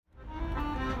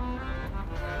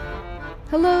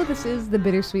Hello, this is The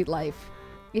Bittersweet Life.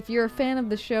 If you're a fan of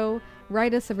the show,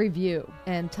 write us a review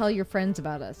and tell your friends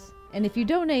about us. And if you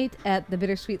donate at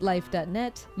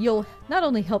thebittersweetlife.net, you'll not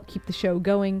only help keep the show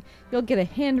going, you'll get a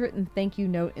handwritten thank you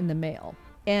note in the mail.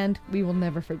 And we will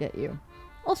never forget you.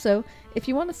 Also, if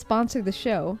you want to sponsor the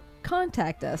show,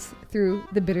 contact us through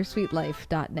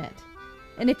thebittersweetlife.net.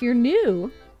 And if you're new,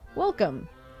 welcome.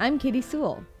 I'm Katie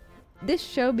Sewell. This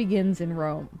show begins in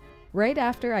Rome, right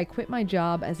after I quit my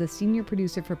job as a senior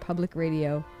producer for public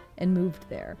radio and moved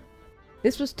there.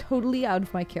 This was totally out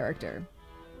of my character.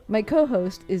 My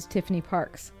co-host is Tiffany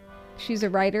Parks. She's a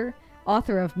writer,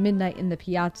 author of Midnight in the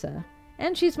Piazza,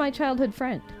 and she's my childhood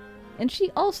friend. And she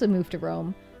also moved to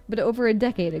Rome, but over a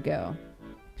decade ago.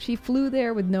 She flew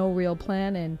there with no real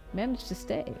plan and managed to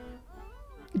stay.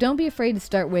 Don't be afraid to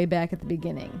start way back at the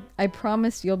beginning. I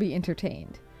promise you'll be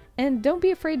entertained. And don't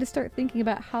be afraid to start thinking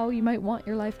about how you might want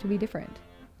your life to be different.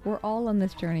 We're all on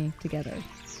this journey together.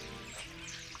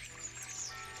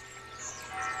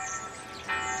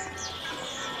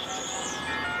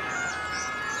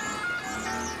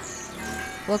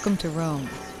 Welcome to Rome.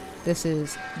 This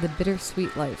is The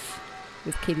Bittersweet Life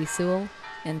with Katie Sewell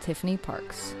and Tiffany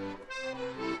Parks.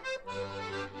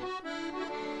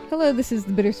 Hello, this is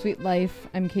The Bittersweet Life.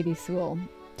 I'm Katie Sewell.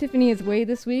 Tiffany is away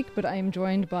this week, but I am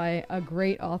joined by a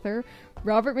great author.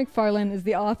 Robert MacFarlane is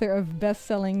the author of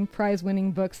best-selling,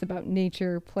 prize-winning books about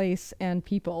nature, place, and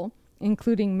people,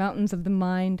 including Mountains of the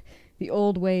Mind, The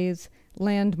Old Ways,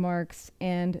 Landmarks,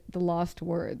 and The Lost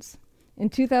Words. In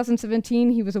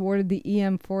 2017, he was awarded the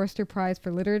E.M. Forster Prize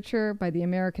for Literature by the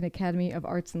American Academy of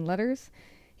Arts and Letters.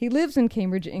 He lives in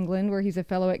Cambridge, England, where he's a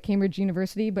fellow at Cambridge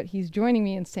University, but he's joining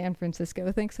me in San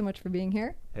Francisco. Thanks so much for being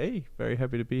here. Hey, very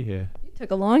happy to be here. You took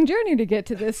a long journey to get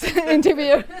to this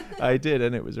interview. I did,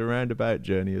 and it was a roundabout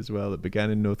journey as well. It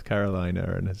began in North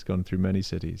Carolina and has gone through many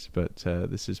cities, but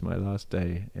this is my last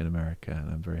day in America,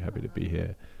 and I'm very happy to be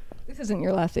here. This isn't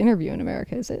your last interview in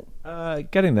America, is it?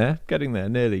 Getting there,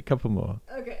 nearly, a couple more.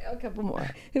 Okay, a couple more.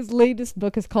 His latest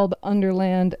book is called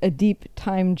UNDERLAND, A Deep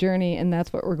Time Journey, and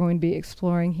that's what we're going to be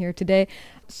exploring here today.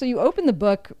 So you open the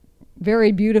book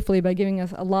very beautifully by giving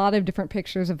us a lot of different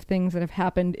pictures of things that have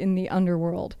happened in the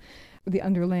underworld, the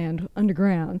underland,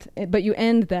 underground. But you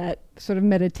end that sort of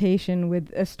meditation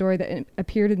with a story that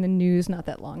appeared in the news not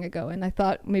that long ago, and I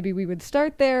thought maybe we would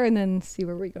start there and then see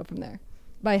where we go from there,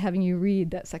 by having you read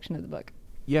that section of the book.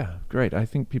 Yeah, great. I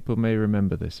think people may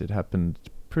remember this. It happened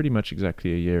pretty much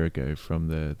exactly a year ago from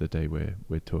the day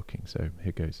we're talking, so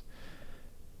here goes.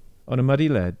 On a muddy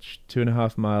ledge,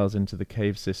 2.5 miles into the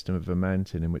cave system of a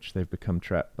mountain in which they've become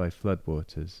trapped by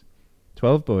floodwaters,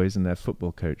 12 boys and their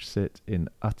football coach sit in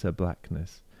utter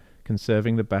blackness,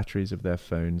 conserving the batteries of their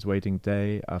phones, waiting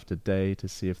day after day to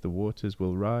see if the waters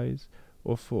will rise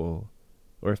or fall,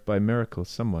 or if by miracle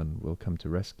someone will come to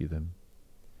rescue them.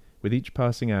 With each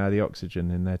passing hour, the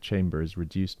oxygen in their chamber is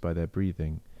reduced by their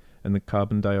breathing, and the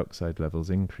carbon dioxide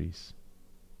levels increase.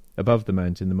 Above the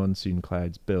mountain, the monsoon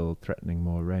clouds build, threatening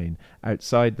more rain.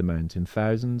 Outside the mountain,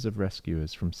 thousands of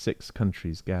rescuers from 6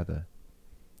 countries gather.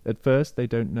 At first, they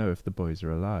don't know if the boys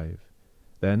are alive.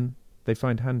 Then, they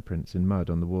find handprints in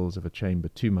mud on the walls of a chamber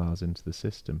 2 miles into the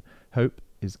system. Hope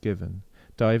is given.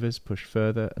 Divers push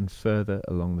further and further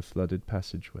along the flooded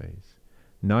passageways.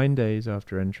 9 days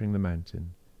after entering the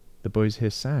mountain, the boys hear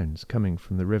sounds coming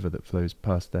from the river that flows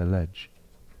past their ledge.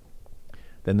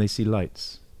 Then they see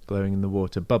lights glowing in the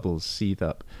water. Bubbles seethe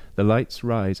up. The lights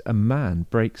rise. A man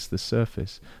breaks the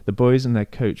surface. The boys and their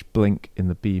coach blink in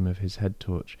the beam of his head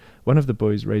torch. One of the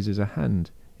boys raises a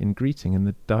hand in greeting, and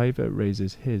the diver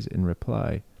raises his in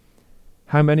reply.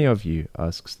 "How many of you?"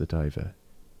 asks the diver.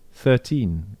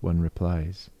 13, one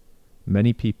replies.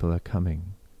 "Many people are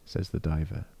coming," says the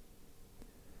diver.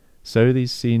 So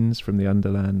these scenes from the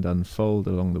Underland unfold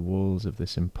along the walls of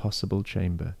this impossible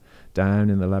chamber, down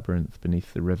in the labyrinth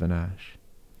beneath the river Nash.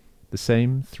 The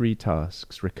same 3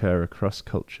 tasks recur across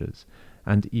cultures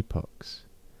and epochs: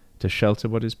 to shelter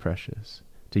what is precious,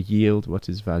 to yield what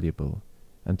is valuable,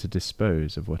 and to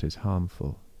dispose of what is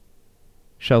harmful.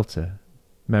 Shelter,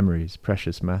 memories,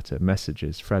 precious matter,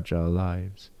 messages, fragile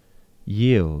lives.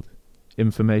 Yield,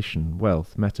 information,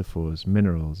 wealth, metaphors,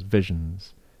 minerals,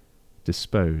 visions.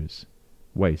 Dispose,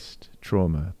 waste,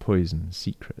 trauma, poison,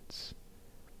 secrets.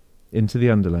 Into the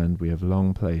Underland we have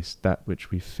long placed that which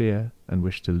we fear and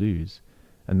wish to lose,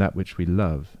 and that which we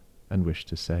love and wish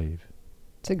to save.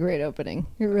 It's a great opening.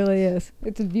 It really is.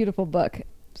 It's a beautiful book.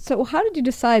 So how did you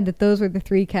decide that those were the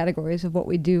 3 categories of what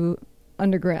we do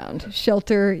underground?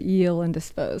 Shelter, yield, and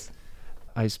dispose.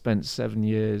 I spent 7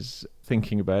 years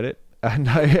thinking about it. And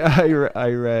I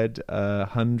read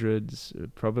hundreds,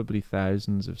 probably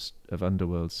thousands of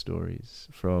underworld stories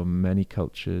from many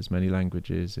cultures, many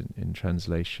languages in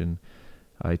translation.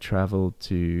 I traveled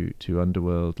to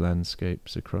underworld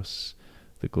landscapes across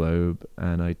the globe,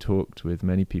 and I talked with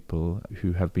many people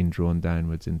who have been drawn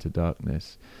downwards into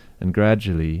darkness. And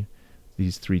gradually,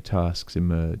 these three tasks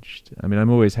emerged. I mean, I'm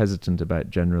always hesitant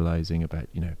about generalizing about,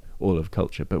 all of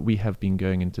culture, but we have been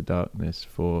going into darkness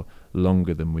for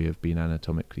longer than we have been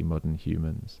anatomically modern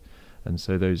humans. And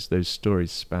so those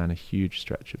stories span a huge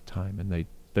stretch of time, and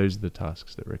those are the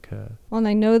tasks that recur. Well, and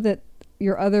I know that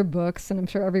your other books, and I'm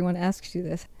sure everyone asks you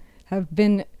this, have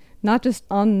been not just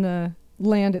on the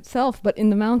land itself, but in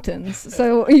the mountains.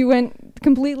 So you went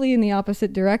completely in the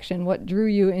opposite direction. What drew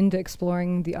you into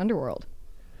exploring the underworld?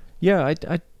 Yeah,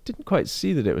 I didn't quite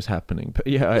see that it was happening. But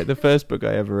yeah, the first book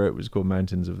I ever wrote was called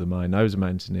Mountains of the Mind. I was a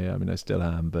mountaineer. I mean, I still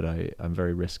am, but I'm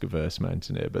very risk-averse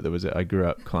mountaineer. But I grew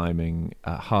up climbing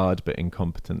hard but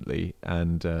incompetently.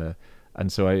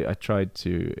 And so I tried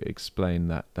to explain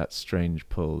that strange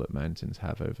pull that mountains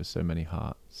have over so many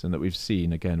hearts, and that we've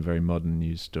seen, again, very modern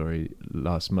news story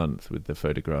last month with the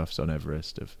photographs on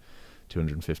Everest of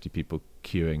 250 people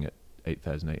queuing at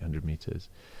 8,800 meters.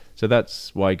 So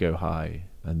that's why go high,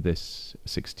 and this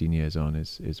 16 years on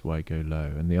is why go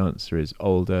low. And the answer is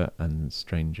older and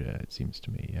stranger, it seems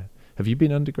to me. Yeah. Have you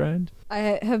been underground?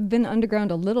 I have been underground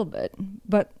a little bit,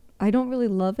 but I don't really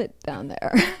love it down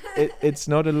there. It's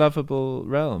not a lovable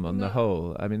realm on the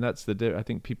whole. I mean, that's I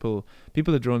think people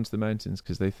are drawn to the mountains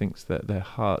because they think that their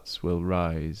hearts will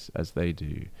rise as they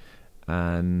do.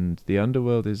 And the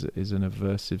underworld is an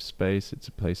aversive space. It's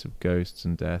a place of ghosts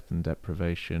and death and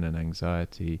deprivation and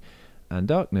anxiety and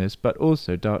darkness, but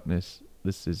also darkness,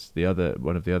 this is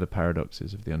one of the other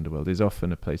paradoxes of the underworld, is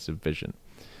often a place of vision.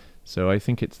 So I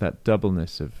think it's that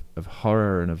doubleness of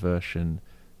horror and aversion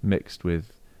mixed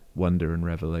with wonder and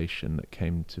revelation that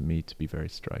came to me to be very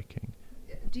striking.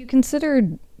 Do you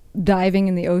consider diving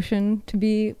in the ocean to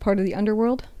be part of the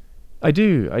underworld? I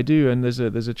do, and there's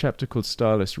a chapter called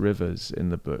Starless Rivers in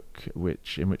the book,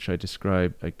 in which I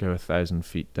describe I go 1,000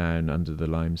 feet down under the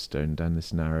limestone, down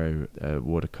this narrow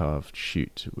water-carved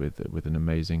chute with an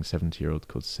amazing 70-year-old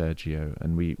called Sergio,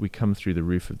 and we come through the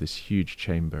roof of this huge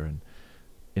chamber and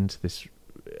into this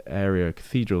area,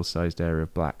 cathedral-sized area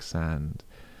of black sand.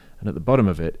 And at the bottom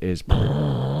of it is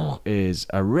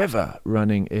a river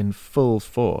running in full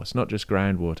force, not just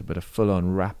groundwater, but a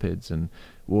full-on rapids and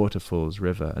waterfalls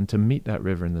river. And to meet that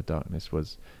river in the darkness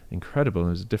was incredible.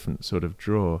 It was a different sort of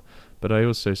draw. But I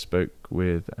also spoke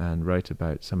with and write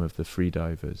about some of the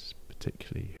freedivers,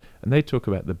 particularly. And they talk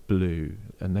about the blue,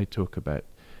 and they talk about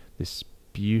this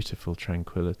beautiful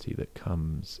tranquility that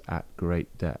comes at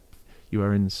great depth. You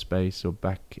are in space or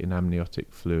back in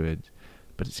amniotic fluid,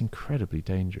 but it's incredibly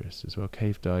dangerous as well.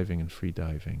 Cave diving and free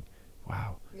diving.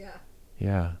 Wow. Yeah.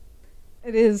 Yeah.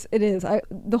 It is.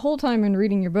 The whole time in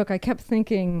reading your book, I kept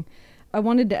thinking, I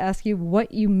wanted to ask you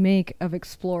what you make of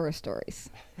explorer stories.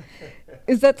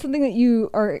 Is that something that you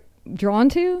are drawn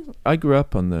to? I grew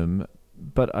up on them,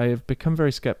 but I have become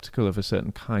very skeptical of a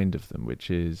certain kind of them, which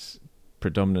is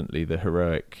predominantly the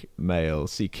heroic male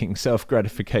seeking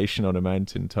self-gratification on a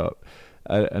mountaintop.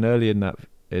 And early in that,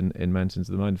 in Mountains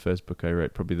of the Mind, the first book I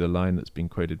wrote, probably the line that's been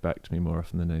quoted back to me more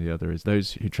often than any other is,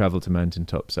 those who travel to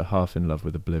mountaintops are half in love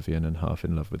with oblivion and half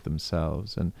in love with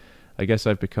themselves. And I guess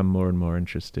I've become more and more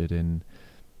interested in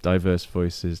diverse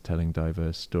voices telling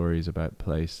diverse stories about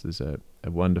place. There's a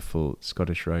wonderful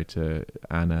Scottish writer,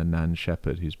 Anna Nan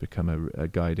Shepherd, who's become a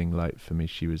guiding light for me.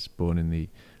 She was born in the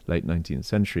late 19th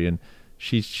century, and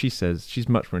she says she's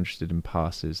much more interested in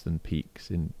passes than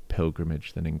peaks, in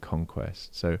pilgrimage than in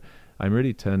conquest. So I'm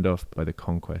really turned off by the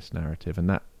conquest narrative, and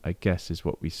that, I guess, is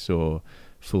what we saw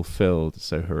fulfilled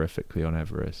so horrifically on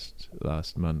Everest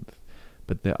last month.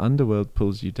 But the underworld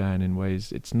pulls you down in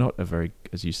ways, it's not a very,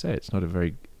 as you say, it's not a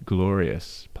very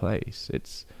glorious place.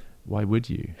 It's, why would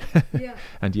you? Yeah.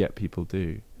 And yet people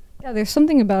do. Yeah, there's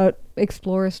something about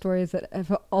explorer stories that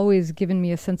have always given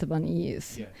me a sense of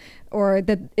unease, or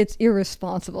that it's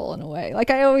irresponsible in a way. Like,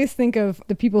 I always think of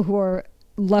the people who are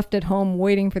left at home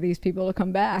waiting for these people to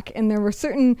come back, and there were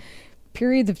certain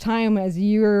periods of time as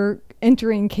you're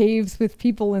entering caves with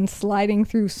people and sliding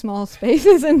through small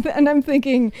spaces, and I'm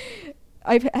thinking,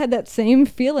 I've had that same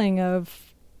feeling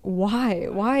of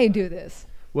why do this?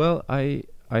 Well, I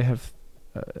have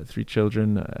 3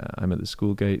 children. I'm at the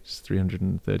school gates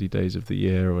 330 days of the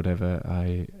year or whatever.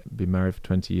 I've been married for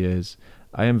 20 years.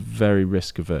 I am very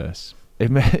risk averse.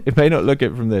 It may not look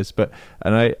it from this,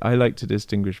 and I like to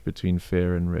distinguish between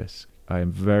fear and risk. I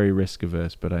am very risk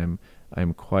averse, but I'm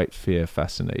I'm quite fear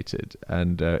fascinated,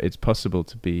 and it's possible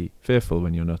to be fearful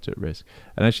when you're not at risk.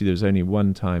 And actually, there was only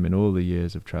one time in all the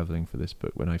years of traveling for this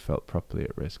book when I felt properly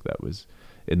at risk. That was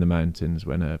in the mountains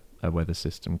when a weather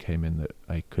system came in that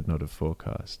I could not have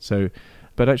forecast. So,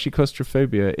 but actually,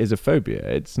 claustrophobia is a phobia.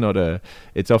 It's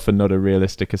often not a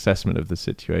realistic assessment of the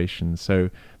situation. So,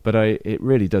 but it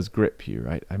really does grip you,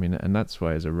 right? I mean, and that's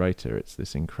why as a writer, it's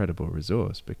this incredible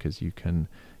resource, because you can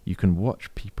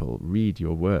watch people read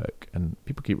your work, and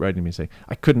people keep writing me saying,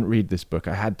 I couldn't read this book,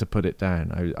 I had to put it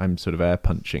down. I'm sort of air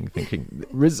punching, thinking,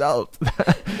 result,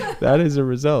 that is a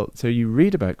result. So you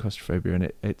read about claustrophobia and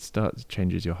it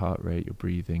changes your heart rate, your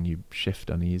breathing, you shift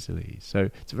uneasily. So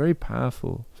it's a very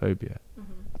powerful phobia.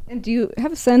 And do you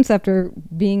have a sense, after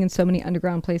being in so many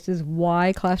underground places,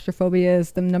 why claustrophobia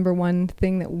is the number one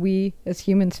thing that we as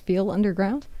humans feel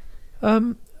underground?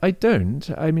 I don't.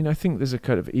 I mean, I think there's a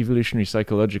kind of evolutionary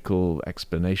psychological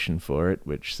explanation for it,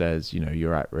 which says,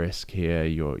 you're at risk here,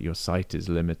 your sight is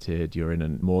limited, you're in a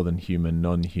more than human,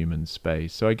 non-human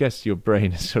space. So I guess your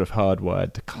brain is sort of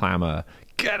hardwired to clamor,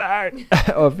 get out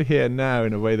of here now,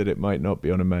 in a way that it might not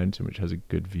be on a mountain, which has a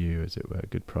good view, as it were,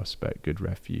 good prospect, good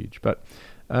refuge. But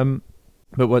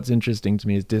what's interesting to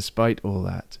me is, despite all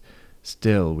that,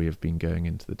 still we have been going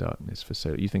into the darkness for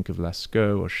so. You think of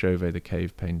Lascaux or Chauvet, the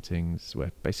cave paintings,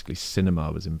 where basically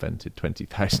cinema was invented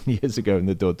 20,000 years ago in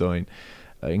the Dordogne.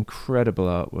 Incredible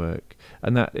artwork.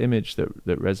 And that image that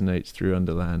resonates through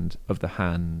Underland of the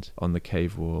hand on the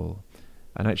cave wall.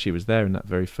 And actually it was there in that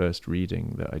very first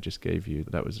reading that I just gave you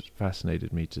that was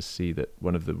fascinated me, to see that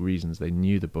one of the reasons they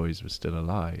knew the boys were still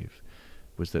alive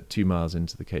was that 2 miles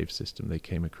into the cave system, they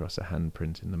came across a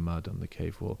handprint in the mud on the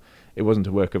cave wall. It wasn't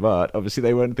a work of art. Obviously,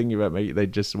 they weren't thinking about making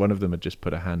it. One of them had just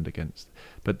put a hand against.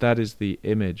 But that is the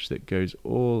image that goes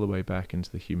all the way back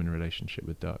into the human relationship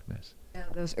with darkness. Yeah,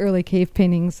 those early cave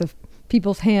paintings of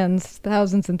people's hands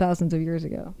thousands and thousands of years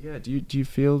ago. Yeah, do you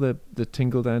feel the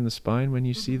tingle down the spine when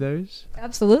you see those?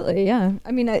 Absolutely, yeah.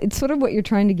 I mean, it's sort of what you're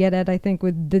trying to get at, I think,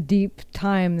 with the deep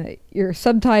time, that your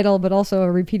subtitle, but also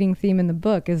a repeating theme in the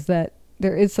book, is that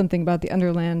there is something about the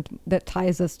Underland that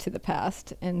ties us to the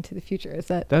past and to the future. Is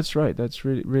that? That's right. That's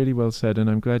really, really well said. And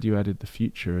I'm glad you added the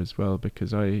future as well, because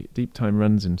deep time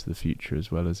runs into the future as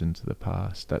well as into the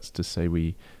past. That's to say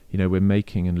we're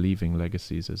making and leaving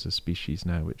legacies as a species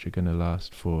now, which are going to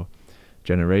last for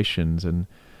generations and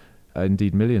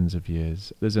indeed millions of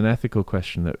years. There's an ethical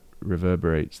question that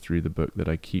reverberates through the book that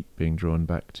I keep being drawn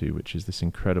back to, which is this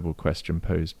incredible question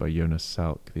posed by Jonas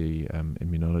Salk, the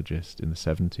immunologist, in the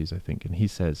 70s, I think. And he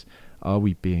says, are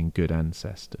we being good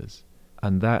ancestors?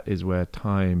 And that is where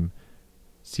time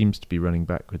seems to be running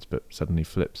backwards but suddenly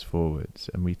flips forwards,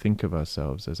 and we think of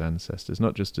ourselves as ancestors,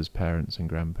 not just as parents and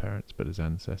grandparents, but as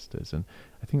ancestors. And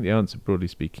I think the answer, broadly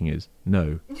speaking, is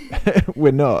no.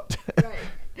 We're not. Right.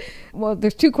 Well,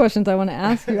 there's 2 questions I want to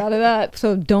ask you out of that.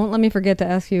 So don't let me forget to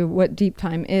ask you what deep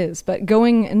time is. But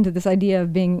going into this idea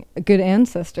of being a good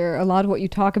ancestor, a lot of what you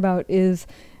talk about is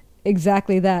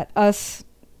exactly that. Us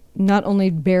not only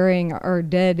burying our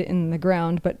dead in the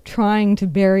ground, but trying to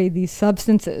bury these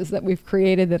substances that we've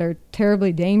created that are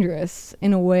terribly dangerous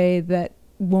in a way that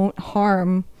won't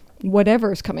harm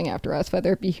whatever's coming after us,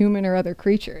 whether it be human or other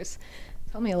creatures.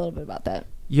 Tell me a little bit about that.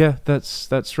 Yeah,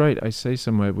 that's right. I say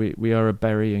somewhere we are a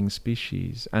burying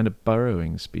species and a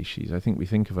burrowing species. I think we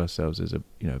think of ourselves as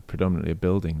predominantly a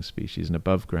building species, an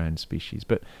above ground species,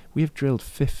 but we have drilled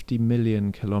 50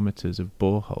 million kilometers of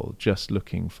borehole just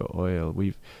looking for oil.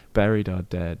 We've buried our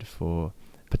dead for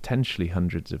potentially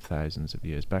hundreds of thousands of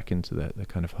years, back into the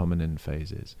kind of hominin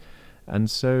phases. And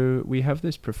so we have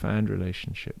this profound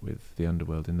relationship with the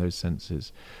underworld in those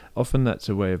senses. Often that's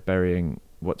a way of burying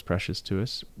what's precious to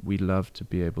us. We love to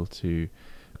be able to,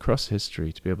 across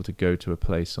history, to be able to go to a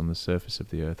place on the surface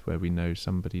of the earth where we know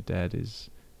somebody dead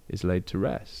is laid to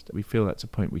rest. We feel that's a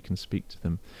point we can speak to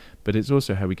them. But it's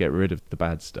also how we get rid of the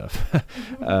bad stuff.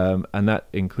 And that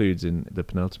includes, in the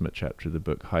penultimate chapter of the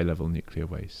book, high-level nuclear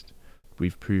waste.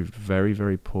 We've proved very,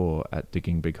 very poor at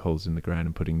digging big holes in the ground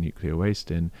and putting nuclear waste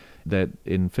in. That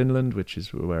in Finland, which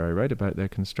is where I write about, they're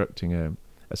constructing a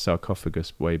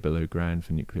sarcophagus way below ground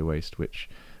for nuclear waste, which,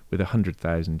 with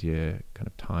 100,000-year kind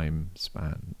of time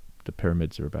span, the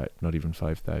pyramids are about not even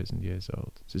 5,000 years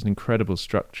old. So it's an incredible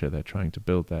structure they're trying to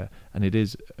build there, and it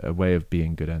is a way of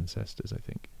being good ancestors, I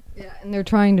think. Yeah, and they're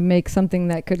trying to make something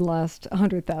that could last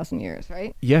 100,000 years,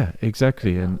 right? Yeah,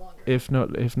 exactly. And if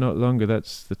not longer,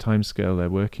 that's the time scale they're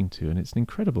working to. And it's an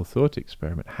incredible thought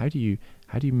experiment. How do you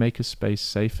make a space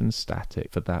safe and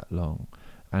static for that long?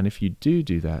 And if you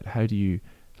do that, how do you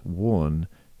warn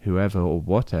whoever or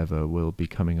whatever will be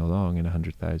coming along in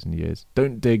 100,000 years.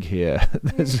 Don't dig here.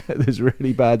 There's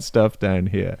really bad stuff down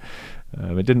here.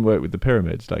 It didn't work with the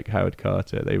pyramids, like Howard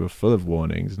Carter. They were full of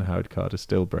warnings, and Howard Carter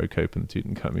still broke open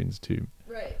Tutankhamun's tomb.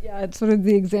 Right, yeah, it's sort of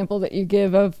the example that you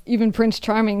give of even Prince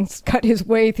Charming cut his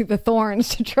way through the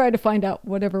thorns to try to find out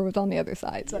whatever was on the other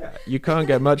side. So. Yeah. You can't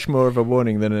get much more of a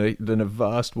warning than a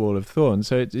vast wall of thorns.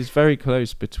 So it's very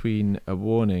close between a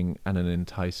warning and an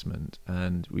enticement.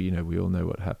 And we all know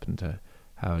what happened to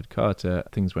Howard Carter.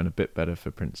 Things went a bit better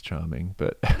for Prince Charming,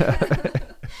 but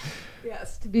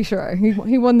yes, to be sure,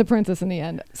 he won the princess in the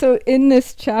end. So in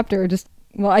this chapter,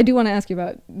 I do want to ask you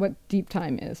about what deep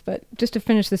time is, but just to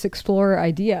finish this explorer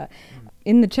idea,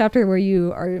 in the chapter where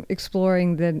you are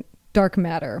exploring the dark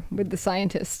matter with the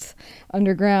scientists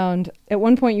underground, at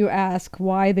one point you ask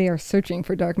why they are searching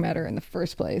for dark matter in the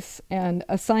first place. And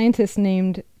a scientist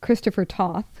named Christopher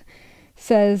Toth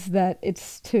says that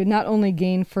it's to not only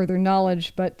gain further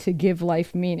knowledge, but to give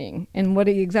life meaning. And what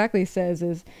he exactly says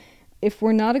is, if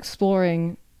we're not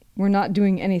exploring, we're not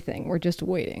doing anything, we're just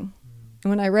waiting.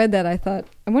 When I read that, I thought,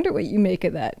 I wonder what you make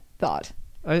of that thought.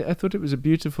 I thought it was a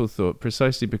beautiful thought,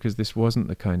 precisely because this wasn't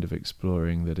the kind of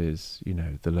exploring that is,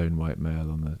 the lone white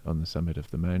male on the summit of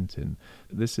the mountain.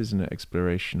 This is an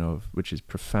exploration which is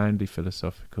profoundly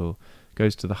philosophical,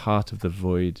 goes to the heart of the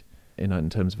void in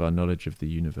terms of our knowledge of the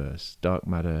universe. Dark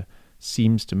matter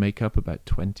seems to make up about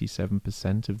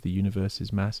 27% of the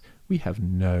universe's mass. We have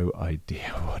no idea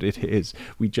what it is.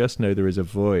 We just know there is a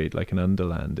void, like an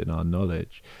underland in our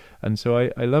knowledge. And so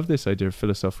I love this idea of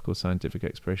philosophical scientific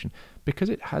exploration because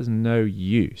it has no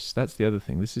use. That's the other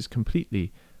thing. This is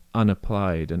completely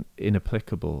unapplied and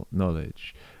inapplicable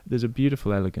knowledge. There's a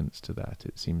beautiful elegance to that,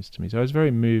 it seems to me. So I was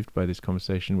very moved by this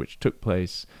conversation, which took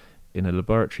place in a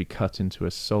laboratory cut into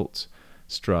a salt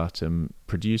stratum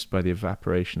produced by the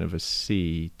evaporation of a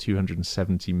sea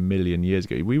 270 million years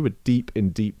ago. We were deep in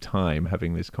deep time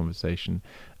having this conversation,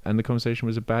 and the conversation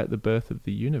was about the birth of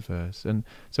the universe. And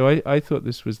so I thought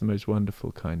this was the most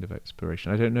wonderful kind of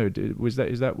exploration. I don't know, is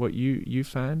that what you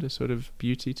found, a sort of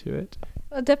beauty to it?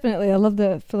 Well, definitely. I love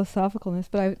the philosophicalness,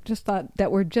 but I just thought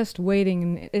that we're just waiting,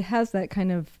 and it has that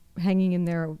kind of hanging in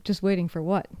there, just waiting for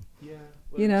what? Yeah.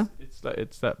 Well, it's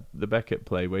that the Beckett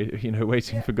play,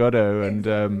 Waiting for Godot,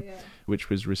 and which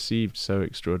was received so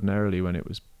extraordinarily when it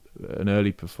was an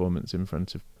early performance in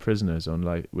front of prisoners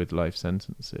with life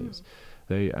sentences.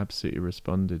 They absolutely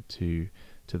responded to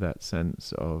that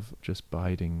sense of just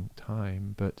biding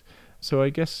time. But so I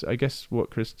guess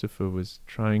what Christopher was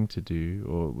trying to do,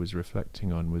 or was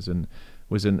reflecting on, was an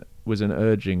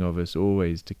urging of us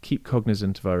always to keep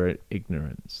cognizant of our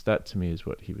ignorance. That to me is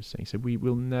what he was saying. So we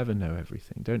will never know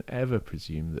everything. Don't ever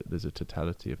presume that there's a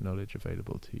totality of knowledge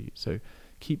available to you. So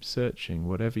keep searching,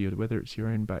 whether it's your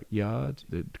own backyard,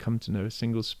 come to know a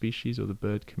single species or the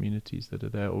bird communities that are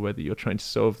there, or whether you're trying to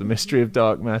solve the mystery of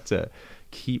dark matter,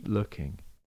 keep looking.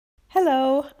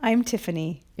 Hello, I'm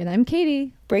Tiffany. And I'm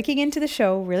Katie. Breaking into the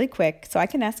show really quick so I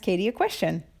can ask Katie a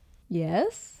question.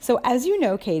 Yes? So as you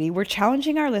know, Katie, we're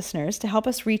challenging our listeners to help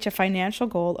us reach a financial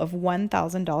goal of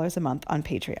 $1,000 a month on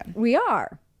Patreon. We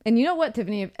are. And you know what,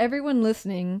 Tiffany? If everyone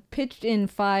listening pitched in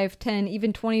 $5, $10,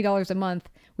 even $20 a month,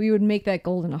 we would make that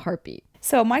goal in a heartbeat.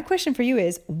 So my question for you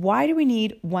is, why do we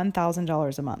need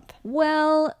 $1,000 a month?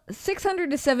 Well,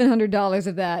 $600 to $700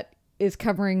 of that is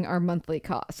covering our monthly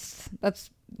costs.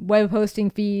 That's web hosting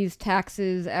fees,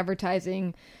 taxes,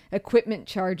 advertising, equipment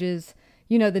charges,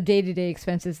 the day-to-day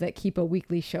expenses that keep a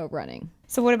weekly show running.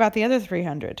 So what about the other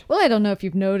 $300? Well, I don't know if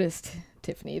you've noticed,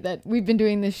 Tiffany, that we've been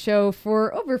doing this show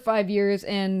for over 5 years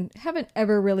and haven't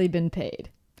ever really been paid.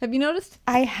 Have you noticed?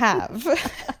 I have.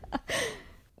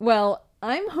 Well,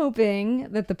 I'm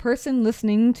hoping that the person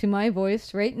listening to my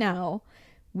voice right now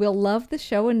will love the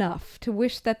show enough to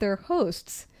wish that their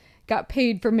hosts got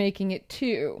paid for making it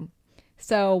too.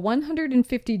 So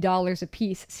 $150 a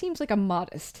piece seems like a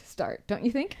modest start, don't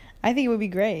you think? I think it would be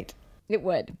great. It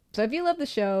would. So if you love the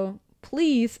show,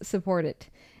 please support it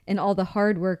and all the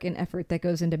hard work and effort that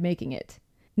goes into making it.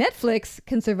 Netflix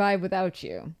can survive without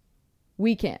you.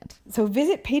 We can't. So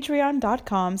visit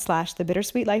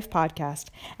patreon.com/thebittersweetlifepodcast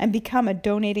and become a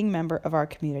donating member of our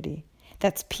community.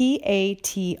 That's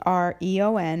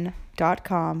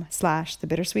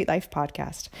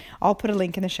patreon.com/thebittersweetlifepodcast. I'll put a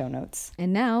link in the show notes.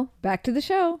 And now, back to the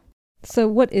show. So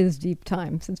what is deep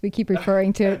time, since we keep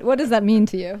referring to it? What does that mean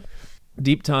to you?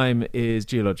 Deep time is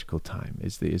geological time,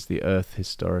 is the Earth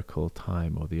historical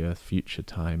time, or the Earth future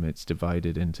time. It's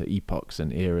divided into epochs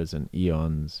and eras and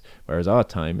eons, whereas our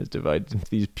time is divided into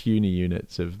these puny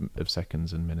units of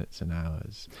seconds and minutes and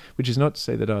hours. Which is not to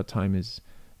say that our time is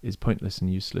pointless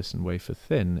and useless and wafer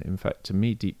thin. In fact, to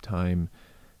me, deep time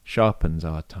sharpens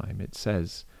our time. It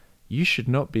says, you should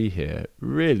not be here.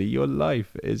 Really, your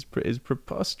life is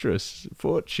preposterous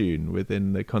fortune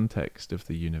within the context of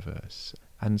the universe.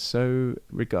 And so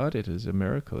regard it as a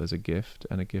miracle, as a gift,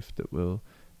 and a gift that will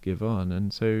give on.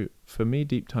 And so for me,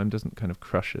 deep time doesn't kind of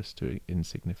crush us to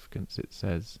insignificance. It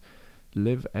says,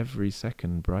 live every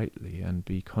second brightly and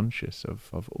be conscious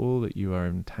of all that you are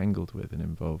entangled with and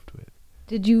involved with.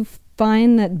 Did you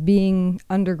find that being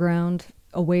underground,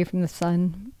 away from the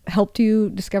sun, helped you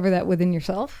discover that within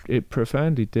yourself? It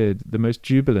profoundly did. The most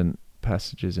jubilant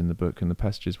passages in the book, and the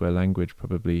passages where language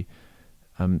probably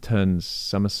turns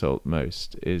somersault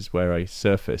most, is where I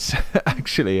surface.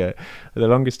 Actually, the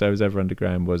longest I was ever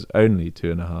underground was only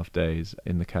 2.5 days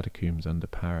in the catacombs under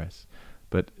Paris.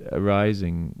 But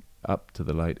arising up to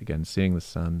the light again, seeing the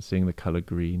sun, seeing the colour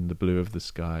green, the blue of the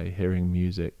sky, hearing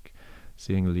music,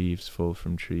 seeing leaves fall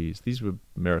from trees. These were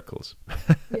miracles.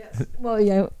 Yes. Well,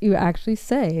 yeah, you actually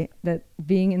say that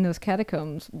being in those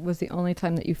catacombs was the only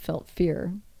time that you felt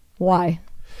fear. Why?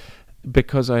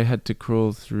 Because I had to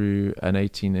crawl through an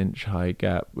 18-inch high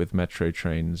gap with metro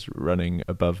trains running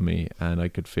above me, and I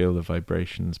could feel the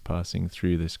vibrations passing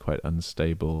through this quite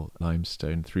unstable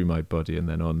limestone through my body and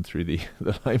then on through the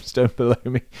limestone below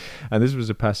me. And this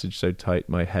was a passage so tight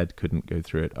my head couldn't go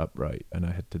through it upright, and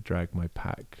I had to drag my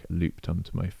pack looped onto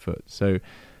my foot. So,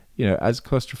 you know, as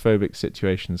claustrophobic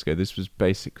situations go, this was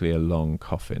basically a long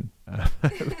coffin.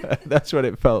 That's what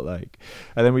it felt like.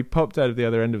 And then we popped out of the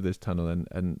other end of this tunnel,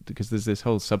 and because there's this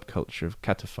whole subculture of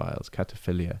cataphiles,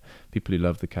 cataphilia, people who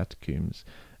love the catacombs,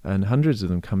 and hundreds of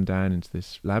them come down into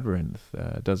this labyrinth,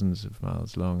 dozens of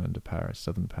miles long under Paris,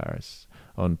 southern Paris,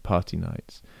 on party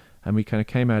nights. And we kind of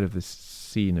came out of this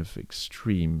scene of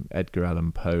extreme Edgar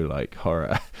Allan Poe-like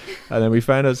horror. And then we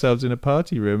found ourselves in a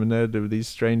party room, and there were these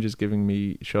strangers giving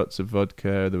me shots of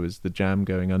vodka. There was the jam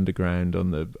going underground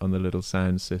on the little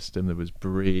sound system. There was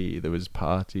brie, there was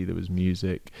party, there was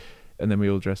music. And then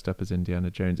we all dressed up as Indiana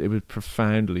Jones. It was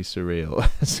profoundly surreal.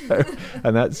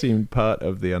 And that seemed part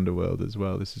of the underworld as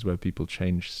well. This is where people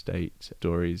change state.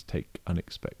 Stories take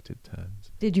unexpected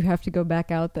turns. Did you have to go back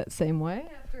out that same way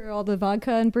after all the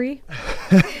vodka and brie?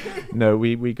 No,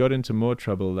 we got into more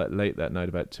trouble late that night,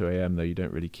 about 2 a.m., though you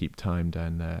don't really keep time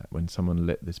down there, when someone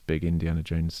lit this big Indiana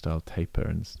Jones-style taper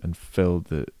and filled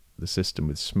the system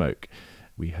with smoke.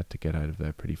 We had to get out of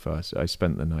there pretty fast. I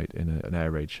spent the night in an air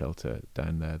raid shelter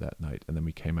down there that night, and then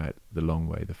we came out the long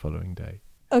way the following day.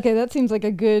 Okay, that seems like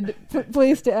a good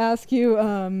place to ask you.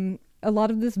 A lot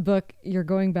of this book, you're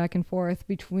going back and forth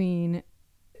between,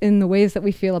 in the ways that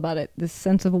we feel about it, this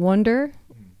sense of wonder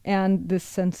and this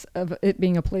sense of it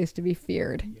being a place to be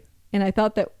feared. Yeah. And I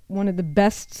thought that one of the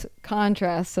best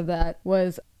contrasts of that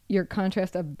was your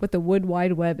contrast of what the Wood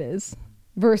Wide Web is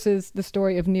versus the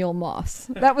story of Neil Moss.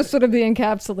 That was sort of the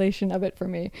encapsulation of it for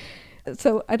me.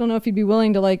 So I don't know if you'd be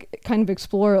willing to kind of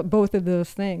explore both of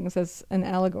those things as an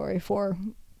allegory for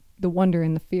the wonder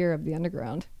and the fear of the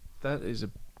underground. That is a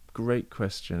great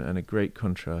question and a great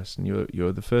contrast. And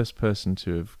you're the first person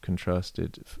to have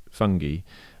contrasted fungi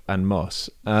and moss,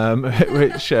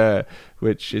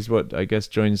 which is what I guess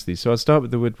joins these. So I'll start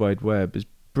with the Wood Wide Web. Is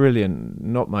brilliant,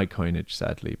 not my coinage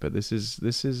sadly, but this is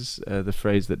the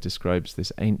phrase that describes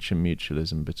this ancient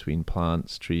mutualism between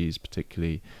plants, trees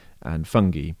particularly, and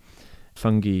fungi.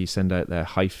 Fungi send out their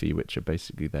hyphae, which are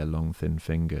basically their long thin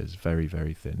fingers, very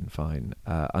very thin, fine,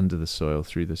 under the soil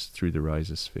through the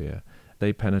rhizosphere.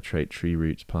 They penetrate tree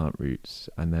roots, plant roots,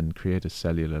 and then create a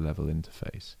cellular level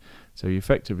interface. So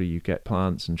you get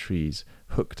plants and trees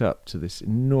hooked up to this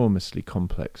enormously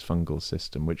complex fungal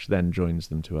system, which then joins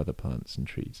them to other plants and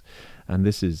trees. And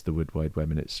this is the Wood Wide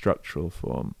Web in its structural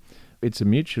form. It's a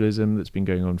mutualism that's been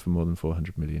going on for more than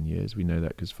 400 million years. We know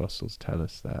that because fossils tell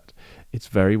us that. It's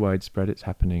very widespread. It's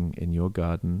happening in your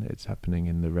garden. It's happening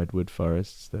in the redwood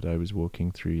forests that I was walking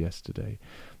through yesterday.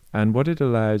 And what it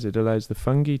allows the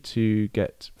fungi to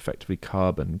get effectively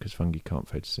carbon, because fungi can't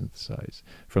photosynthesize,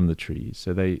 from the trees.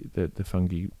 So the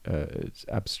fungi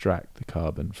abstract the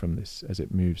carbon from this as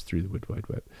it moves through the Wood Wide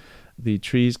Web. The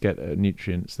trees get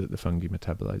nutrients that the fungi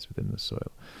metabolize within the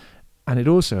soil. And it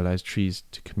also allows trees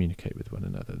to communicate with one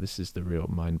another. This is the real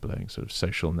mind-blowing sort of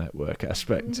social network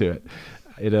aspect to it.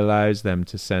 It allows them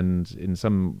to send, in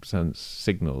some sense,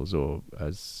 signals, or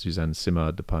as Suzanne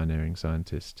Simard, the pioneering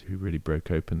scientist who really broke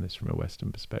open this from a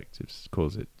Western perspective,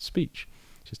 calls it speech.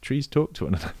 Just trees talk to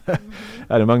one another. Mm-hmm.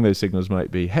 And among those signals might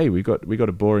be, hey, we got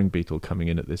a boring beetle coming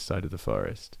in at this side of the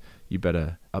forest. You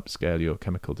better upscale your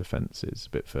chemical defenses a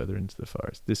bit further into the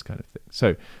forest, this kind of thing.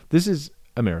 So this is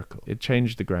a miracle. It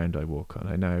changed the ground I walk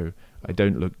on. I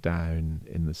don't look down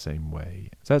in the same way.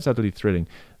 So that's utterly thrilling.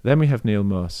 Then we have Neil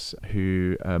Moss,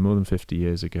 who more than 50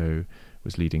 years ago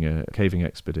was leading a caving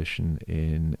expedition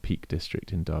in Peak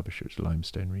District in Derbyshire, which is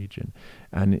limestone region.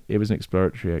 And it was an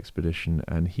exploratory expedition,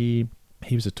 and he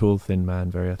was a tall, thin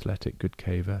man, very athletic, good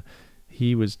caver.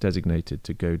 He was designated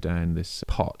to go down this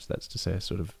pot, that's to say a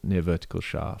sort of near vertical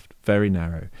shaft, very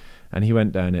narrow. And he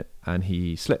went down it and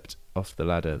he slipped off the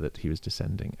ladder that he was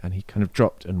descending, and he kind of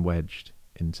dropped and wedged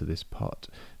into this pot.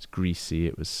 It's greasy,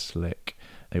 it was slick,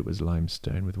 it was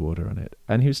limestone with water on it.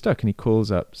 And he was stuck, and he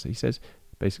calls up, so he says,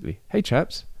 basically, "Hey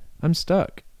chaps, I'm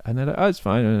stuck." And they're like, "Oh, it's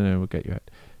fine, no, we'll get you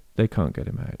out." They can't get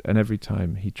him out. And every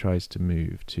time he tries to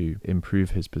move, to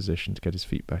improve his position, to get his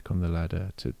feet back on the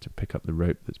ladder, to pick up the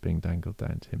rope that's being dangled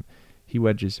down to him, he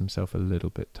wedges himself a little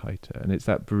bit tighter. And it's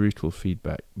that brutal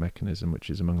feedback mechanism which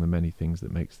is among the many things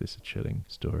that makes this a chilling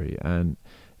story. And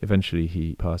eventually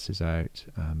he passes out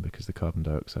because the carbon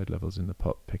dioxide levels in the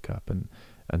pot pick up, and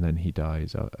then he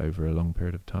dies over a long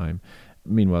period of time.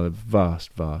 Meanwhile, a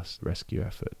vast rescue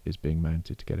effort is being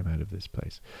mounted to get him out of this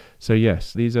place. So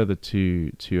yes, these are the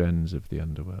two ends of the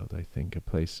underworld, I think, a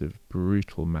place of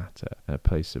brutal matter, a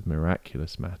place of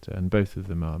miraculous matter, and both of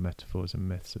them are metaphors and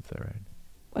myths of their own.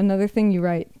 Another thing you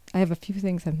write, I have a few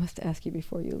things I must ask you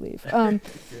before you leave.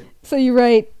 So you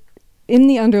write, "In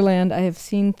the Underland, I have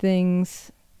seen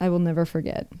things I will never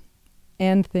forget,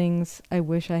 and things I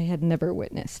wish I had never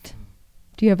witnessed."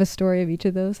 Do you have a story of each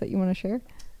of those that you want to share?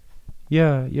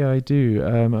 Yeah, I do.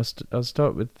 I'll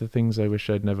start with the things I wish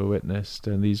I'd never witnessed,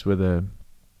 and these were the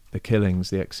killings,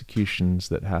 the executions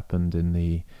that happened in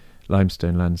the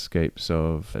limestone landscapes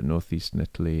of northeastern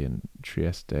Italy and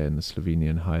Trieste and the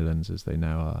Slovenian highlands as they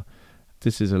now are.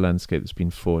 This is a landscape that's been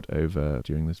fought over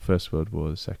during the First World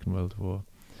War, the Second World War.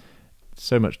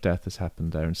 So much death has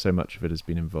happened there, and so much of it has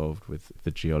been involved with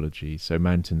the geology. So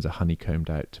mountains are honeycombed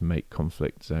out to make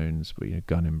conflict zones,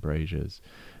 gun embrasures,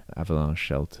 avalanche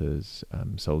shelters,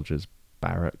 soldiers'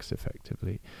 barracks,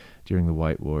 effectively, during the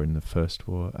White War in the First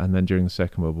War. And then during the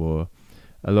Second World War,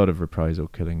 a lot of reprisal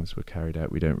killings were carried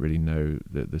out. We don't really know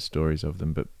the stories of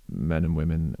them, but men and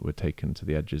women were taken to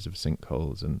the edges of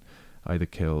sinkholes and either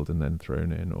killed and then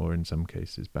thrown in, or in some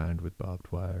cases bound with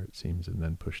barbed wire, it seems, and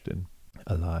then pushed in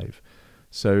alive.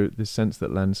 So this sense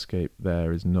that landscape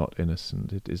there is not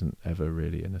innocent, it isn't ever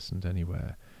really innocent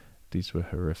anywhere. These were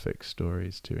horrific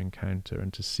stories to encounter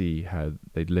and to see how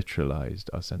they'd literalized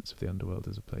our sense of the underworld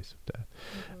as a place of death.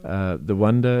 Mm-hmm. The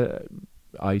wonder,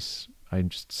 ice. I'm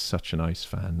just such an ice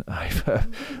fan.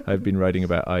 I've been writing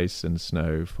about ice and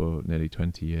snow for nearly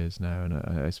 20 years now,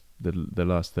 and the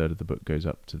last third of the book goes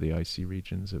up to the icy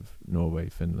regions of Norway,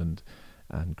 Finland,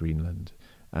 and Greenland,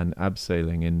 and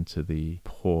abseiling into the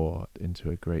pour into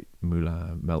a great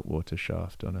moulin meltwater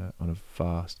shaft on a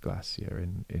vast glacier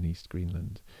in East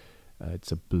Greenland.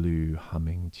 It's a blue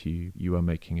humming tube. You are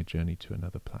making a journey to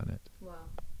another planet. Wow.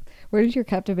 Where did your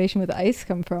captivation with ice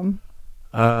come from?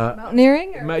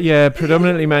 Mountaineering?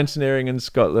 Predominantly mountaineering in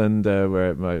Scotland,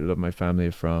 where a lot of my family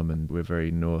are from, and we're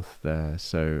very north there.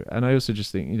 So, and I also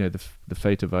just think, the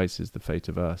fate of ice is the fate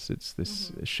of us. It's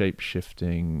this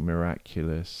shape-shifting,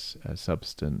 miraculous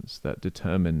substance that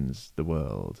determines the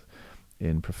world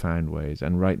in profound ways.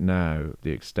 And right now,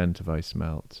 the extent of ice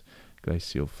melt,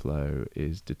 glacial flow,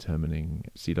 is determining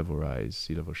sea level rise,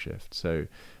 sea level shift. So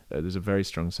there's a very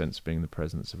strong sense of being in the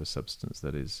presence of a substance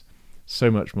that is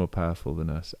so much more powerful than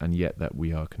us, and yet that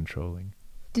we are controlling.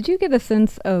 Did you get a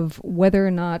sense of whether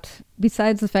or not,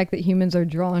 besides the fact that humans are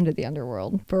drawn to the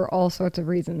underworld for all sorts of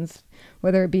reasons,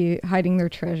 whether it be hiding their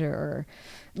treasure or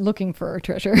looking for a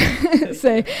treasure,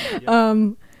 say,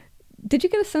 did you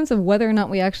get a sense of whether or not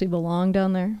we actually belong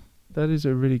down there? That is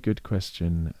a really good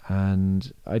question,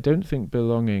 and I don't think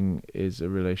belonging is a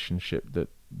relationship that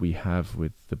we have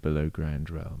with the below ground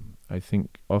realm. I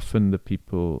think often the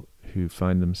people who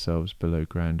find themselves below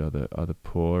ground are the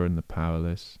poor and the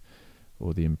powerless,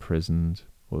 or the imprisoned,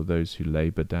 or those who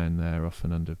labour down there,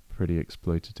 often under pretty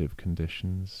exploitative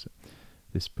conditions.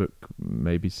 This book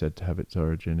may be said to have its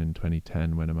origin in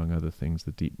 2010, when, among other things,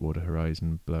 the Deepwater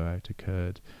Horizon blowout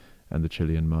occurred, and the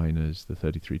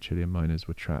 33 Chilean miners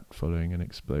were trapped following an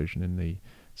explosion in the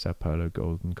Sao Paulo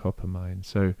gold and copper mine.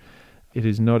 So it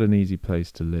is not an easy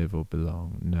place to live or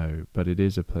belong, no, but it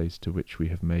is a place to which we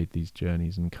have made these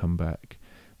journeys and come back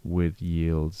with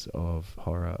yields of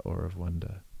horror or of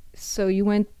wonder. So you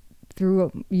went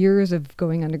through years of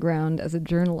going underground as a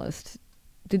journalist.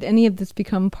 Did any of this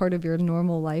become part of your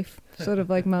normal life, sort of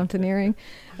like mountaineering?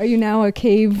 Are you now a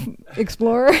cave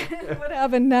explorer? What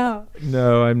happened now?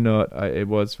 No, I'm not. It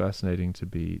was fascinating to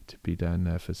be down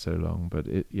there for so long, but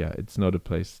it's not a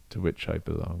place to which I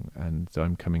belong. And so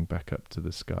I'm coming back up to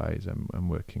the skies. I'm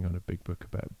working on a big book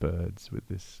about birds with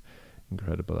this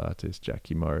incredible artist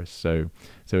Jackie Morris. So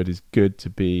it is good to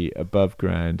be above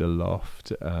ground,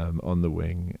 aloft, on the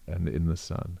wing, and in the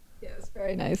sun. Yes,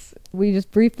 very nice. We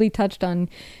just briefly touched on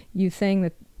you saying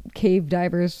that cave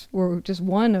divers were just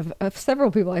one of several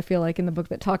people, I feel like, in the book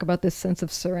that talk about this sense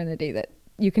of serenity that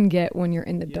you can get when you're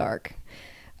in the dark.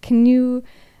 Can you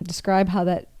describe how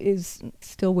that is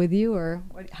still with you, or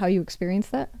how you experience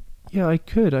that? Yeah, I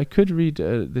could read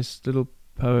this little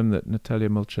poem that Natalia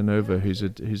Molchanova, who's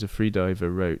a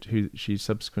freediver, wrote. She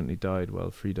subsequently died while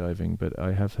freediving, but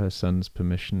I have her son's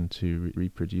permission to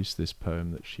reproduce this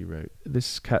poem that she wrote.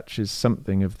 This catches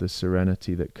something of the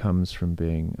serenity that comes from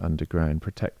being underground,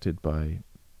 protected by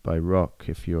rock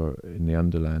if you're in the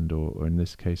underland, or in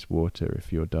this case water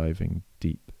if you're diving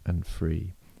deep and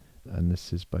free. And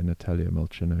this is by Natalia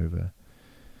Molchanova.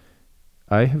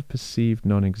 I have perceived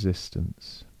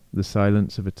non-existence, the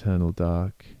silence of eternal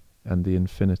dark, and the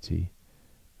infinity.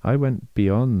 I went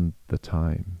beyond the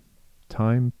time.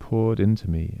 Time poured into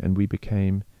me, and we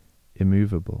became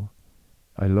immovable.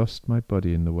 I lost my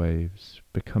body in the waves,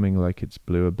 becoming like its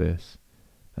blue abyss,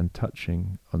 and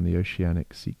touching on the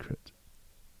oceanic secret.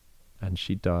 And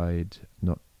she died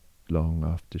not long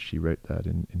after she wrote that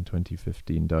in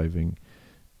 2015, diving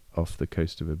off the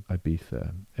coast of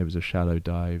Ibiza. It was a shallow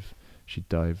dive. She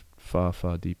dived far,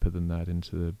 far deeper than that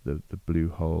into the blue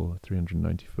hole, a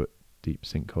 390-foot deep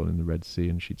sinkhole in the Red Sea,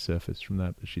 and she'd surfaced from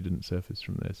that, but she didn't surface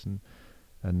from this,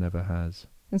 and never has.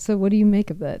 And so what do you make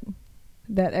of that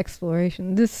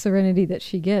exploration? This serenity that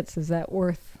she gets, is that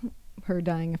worth her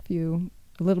dying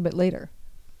a little bit later?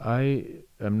 I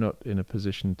am not in a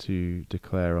position to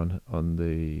declare on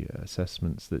the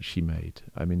assessments that she made.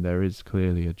 I mean, there is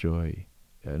clearly a joy,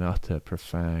 an utter,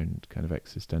 profound kind of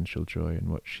existential joy in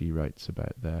what she writes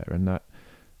about there, and that,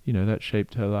 that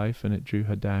shaped her life, and it drew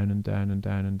her down and down and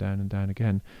down and down and down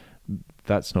again.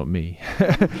 That's not me.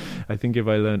 I think if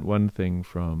I learnt one thing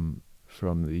from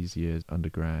these years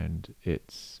underground,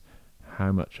 it's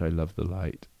how much I love the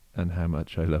light and how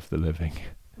much I love the living.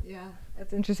 Yeah,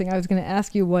 that's interesting. I was going to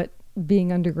ask you what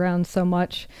being underground so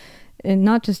much, and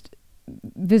not just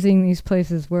visiting these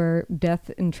places where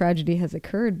death and tragedy has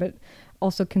occurred, but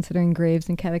also considering graves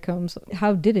and catacombs.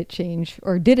 How did it change,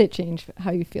 or did it change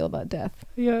how you feel about death?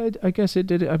 Yeah, I guess it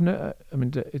did.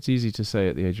 It's easy to say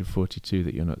at the age of 42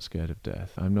 that you're not scared of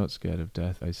death. I'm not scared of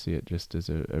death. I see it just as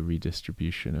a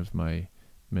redistribution of my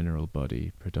mineral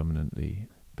body predominantly.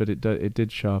 But it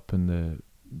did sharpen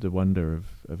the wonder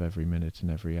of every minute and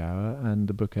every hour. And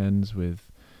the book ends with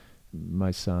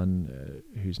my son,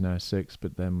 who's now 6,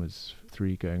 but then was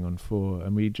 3 going on 4,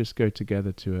 and we just go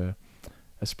together to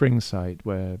a spring site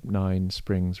where 9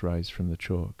 springs rise from the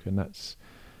chalk, and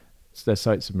they're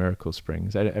sites of miracle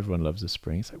springs. Everyone loves a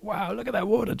spring. It's like, wow, look at that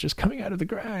water just coming out of the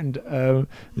ground.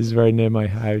 This is very near my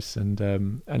house, and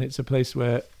it's a place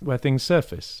where things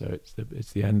surface. So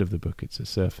it's the end of the book. It's a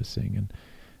surfacing,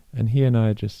 and he and I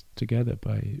are just together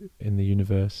in the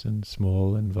universe, and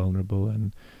small and vulnerable,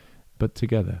 but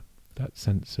together. That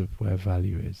sense of where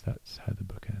value is, that's how the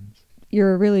book ends.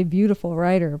 You're a really beautiful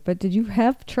writer, but did you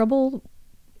have trouble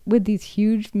with these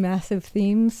huge, massive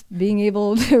themes, being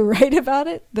able to write about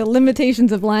it? The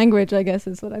limitations of language, I guess,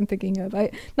 is what I'm thinking of.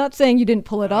 Not saying you didn't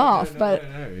pull it off, but...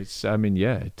 No.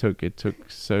 It took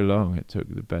so long. It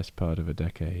took the best part of a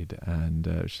decade, and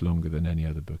it's longer than any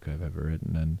other book I've ever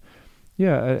written. And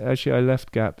yeah, I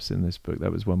left gaps in this book.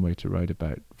 That was one way to write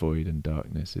about void and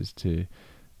darkness, is to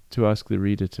ask the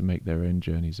reader to make their own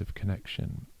journeys of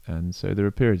connection. And so there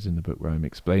are periods in the book where I'm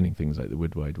explaining things like the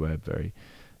Wood Wide Web very,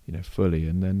 fully,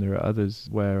 and then there are others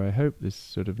where I hope this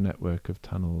sort of network of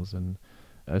tunnels and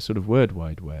a sort of word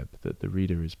wide web that the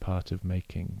reader is part of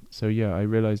making. So yeah, I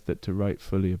realized that to write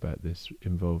fully about this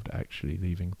involved actually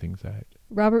leaving things out.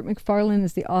 Robert MacFarlane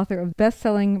is the author of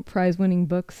best-selling, prize-winning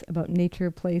books about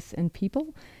nature, place, and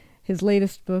people. His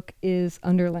latest book is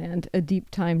Underland, A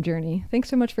Deep Time Journey. Thanks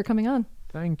so much for coming on.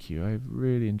 Thank you. I've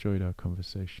really enjoyed our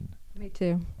conversation. Me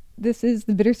too. This is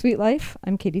The Bittersweet Life.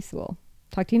 I'm Katie Sewell.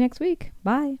 Talk to you next week.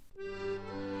 Bye.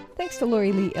 Thanks to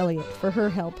Lori Lee Elliott for her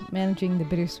help managing The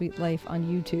Bittersweet Life on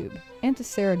YouTube, and to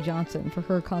Sarah Johnson for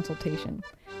her consultation.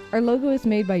 Our logo is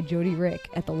made by Jody Rick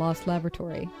at The Lost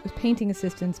Laboratory, with painting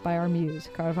assistance by our muse,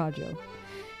 Caravaggio.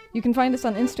 You can find us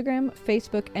on Instagram,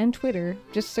 Facebook, and Twitter.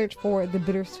 Just search for The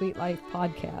Bittersweet Life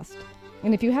Podcast.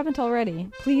 And if you haven't already,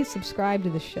 please subscribe to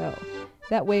the show.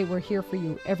 That way we're here for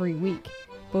you every week,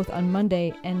 both on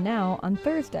Monday and now on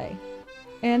Thursday.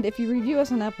 And if you review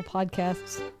us on Apple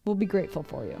Podcasts, we'll be grateful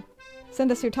for you. Send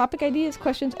us your topic ideas,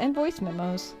 questions, and voice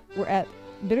memos. We're at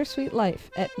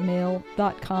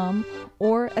bittersweetlife@mail.com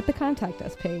or at the Contact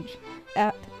Us page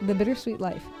at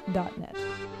thebittersweetlife.net.